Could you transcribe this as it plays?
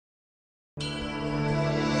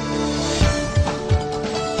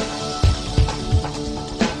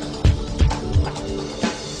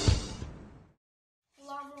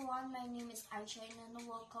Aisha and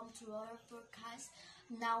welcome to our podcast.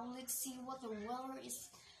 Now let's see what the weather is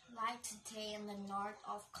like today in the north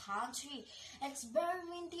of country. It's very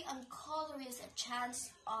windy and cold. There is a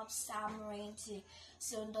chance of some rain too.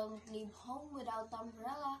 So don't leave home without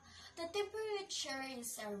umbrella. The temperature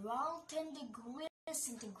is around 10 degrees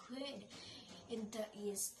centigrade in the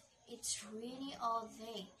east. It's rainy all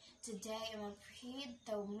day. Today I'm afraid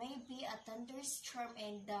there may be a thunderstorm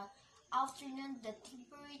in the afternoon. The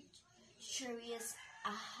temperature is a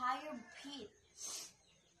higher peak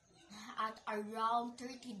at around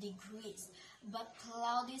 30 degrees, but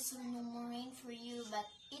cloudy, so no more rain for you, but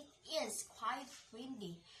it is quite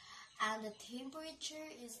windy, and the temperature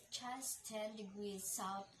is just 10 degrees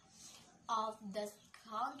south of the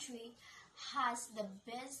country has the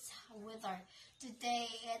best weather. Today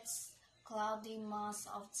it's cloudy most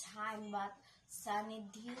of time but sunny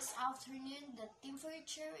this afternoon. The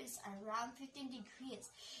temperature is around 15 degrees.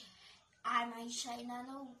 I'm Aisha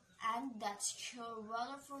Inano and that's your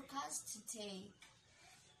weather forecast today.